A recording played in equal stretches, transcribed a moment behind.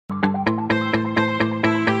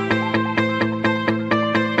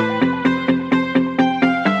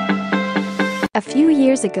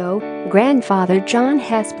years ago, grandfather John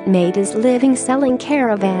Hesp made his living selling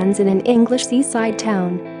caravans in an English seaside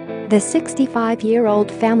town. The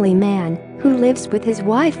 65-year-old family man, who lives with his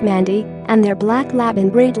wife Mandy and their black lab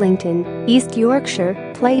in Bridlington, East Yorkshire,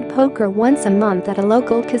 played poker once a month at a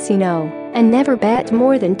local casino and never bet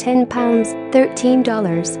more than £10,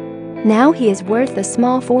 $13. Now he is worth a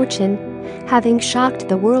small fortune, having shocked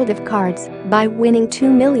the world of cards by winning £2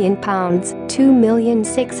 million,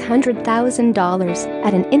 $2,600,000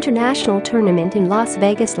 at an international tournament in Las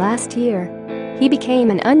Vegas last year. He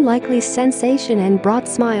became an unlikely sensation and brought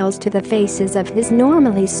smiles to the faces of his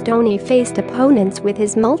normally stony-faced opponents with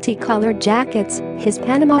his multicolored jackets, his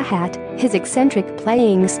Panama hat, his eccentric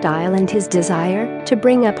playing style and his desire to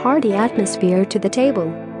bring a party atmosphere to the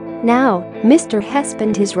table. Now, Mr. Hesp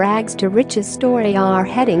and his rags-to-riches story are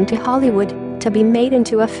heading to Hollywood to be made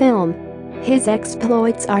into a film. His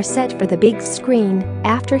exploits are set for the big screen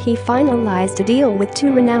after he finalized a deal with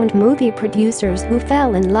two renowned movie producers who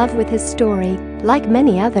fell in love with his story, like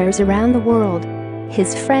many others around the world.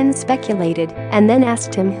 His friends speculated and then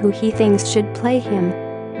asked him who he thinks should play him.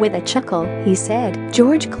 With a chuckle, he said,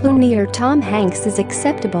 "George Clooney or Tom Hanks is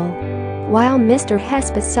acceptable." While Mr.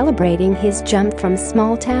 Hesp is celebrating his jump from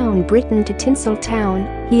small-town Britain to Tinseltown,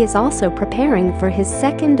 he is also preparing for his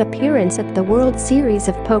second appearance at the World Series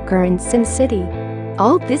of Poker in Sin City.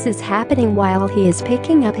 All this is happening while he is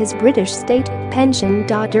picking up his British state pension.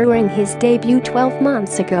 During his debut 12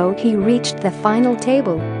 months ago, he reached the final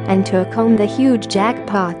table and took home the huge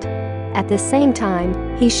jackpot. At the same time,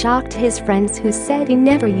 he shocked his friends who said he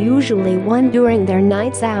never usually won during their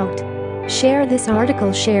nights out. "Share this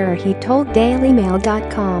article, share," he told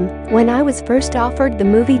dailymail.com. "When I was first offered the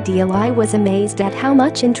movie deal, I was amazed at how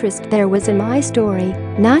much interest there was in my story,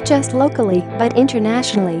 not just locally but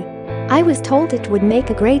internationally. I was told it would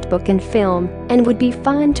make a great book and film and would be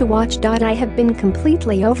fun to watch. I have been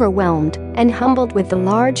completely overwhelmed and humbled with the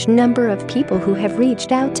large number of people who have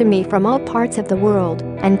reached out to me from all parts of the world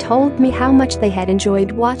and told me how much they had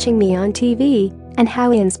enjoyed watching me on TV and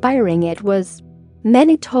how inspiring it was.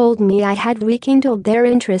 Many told me I had rekindled their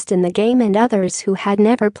interest in the game, and others who had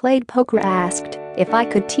never played poker asked if I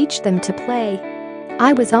could teach them to play.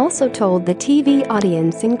 I was also told the TV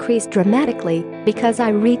audience increased dramatically because I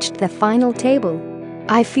reached the final table.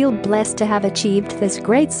 I feel blessed to have achieved this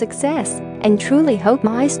great success and truly hope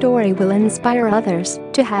my story will inspire others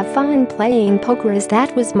to have fun playing poker, as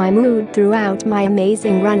that was my mood throughout my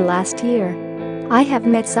amazing run last year. I have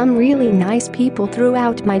met some really nice people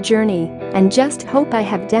throughout my journey and just hope I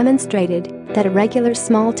have demonstrated that a regular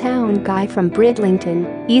small-town guy from Bridlington,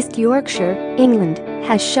 East Yorkshire, England,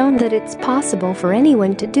 has shown that it's possible for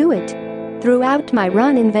anyone to do it. Throughout my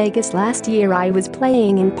run in Vegas last year, I was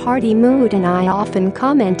playing in party mood and I often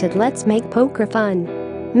commented, "Let's make poker fun."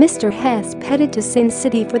 Mr. Hesp headed to Sin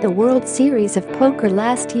City for the World Series of Poker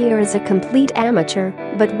last year as a complete amateur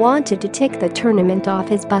but wanted to tick the tournament off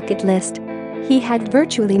his bucket list. He had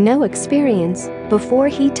virtually no experience before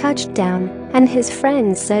he touched down, and his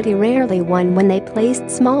friends said he rarely won when they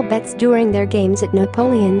placed small bets during their games at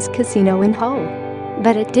Napoleon's Casino in Hull.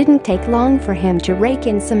 But it didn't take long for him to rake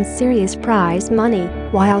in some serious prize money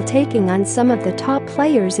while taking on some of the top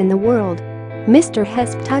players in the world. Mr.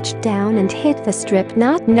 Hesp touched down and hit the strip,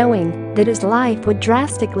 not knowing that his life would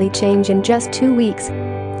drastically change in just 2 weeks.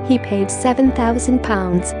 He paid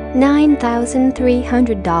 £7,000,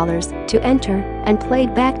 $9,300 to enter and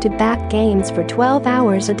played back-to-back games for 12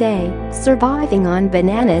 hours a day, surviving on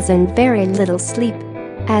bananas and very little sleep.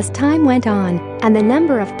 As time went on and the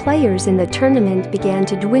number of players in the tournament began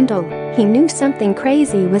to dwindle, he knew something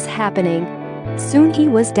crazy was happening. Soon he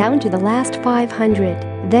was down to the last 500,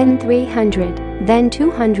 then 300, then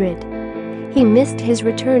 200. He missed his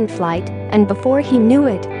return flight, and before he knew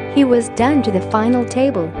it, he was done to the final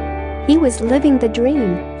table. He was living the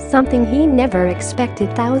dream, something he never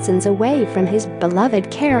expected, thousands away from his beloved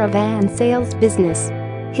caravan sales business.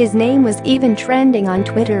 His name was even trending on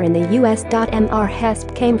Twitter in the US. Mr.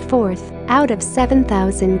 Hesp came fourth out of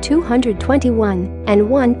 7,221 and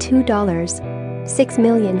won $2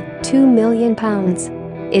 million, £2 million.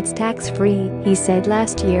 "It's tax-free," he said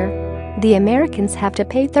last year. "The Americans have to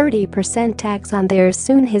pay 30% tax on theirs."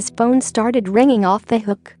 Soon his phone started ringing off the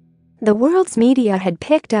hook. The world's media had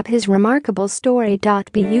picked up his remarkable story. But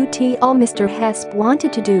all Mr. Hesp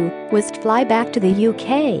wanted to do was fly back to the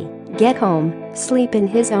UK, get home, sleep in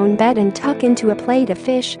his own bed and tuck into a plate of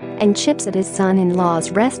fish and chips at his son-in-law's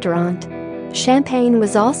restaurant. Champagne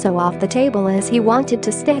was also off the table as he wanted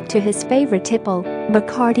to stick to his favorite tipple,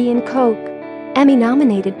 Bacardi and Coke.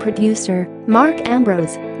 Emmy-nominated producer Mark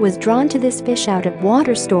Ambrose was drawn to this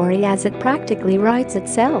fish-out-of-water story as it practically writes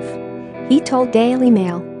itself. He told Daily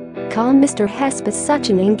Mail. "Calm Mr. Hesp is such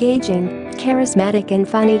an engaging, charismatic and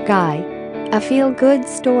funny guy. A feel-good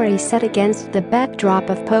story set against the backdrop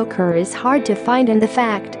of poker is hard to find, and the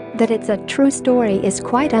fact that it's a true story is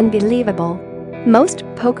quite unbelievable. Most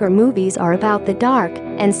poker movies are about the dark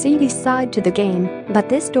and seedy side to the game, but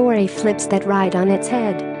this story flips that right on its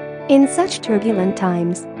head. In such turbulent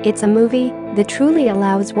times, it's a movie that truly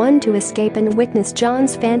allows one to escape and witness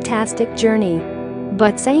John's fantastic journey.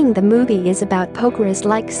 But saying the movie is about poker is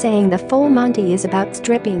like saying the Full Monty is about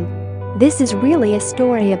stripping. This is really a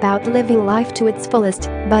story about living life to its fullest,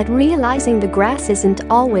 but realizing the grass isn't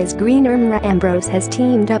always greener." Ambrose has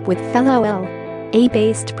teamed up with fellow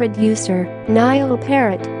L.A.-based producer Niall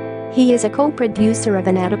Parrott. He is a co-producer of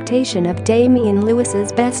an adaptation of Damian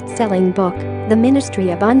Lewis's best-selling book, The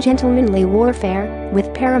Ministry of Ungentlemanly Warfare,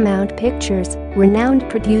 with Paramount Pictures' renowned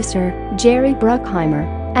producer Jerry Bruckheimer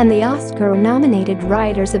and the Oscar-nominated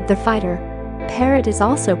writers of The Fighter. Parrott is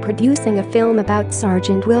also producing a film about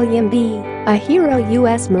Sergeant William B., a hero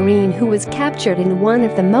U.S. Marine who was captured in one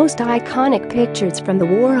of the most iconic pictures from the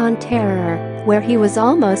War on Terror, where he was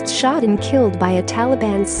almost shot and killed by a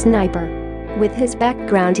Taliban sniper. With his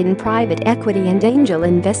background in private equity and angel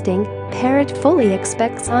investing, Parrott fully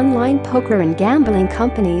expects online poker and gambling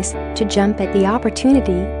companies to jump at the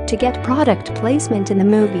opportunity to get product placement in the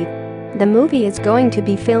movie. The movie is going to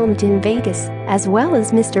be filmed in Vegas, as well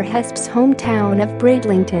as Mr. Hesp's hometown of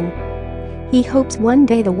Bridlington. He hopes one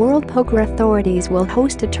day the World Poker Authorities will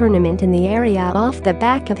host a tournament in the area off the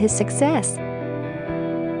back of his success.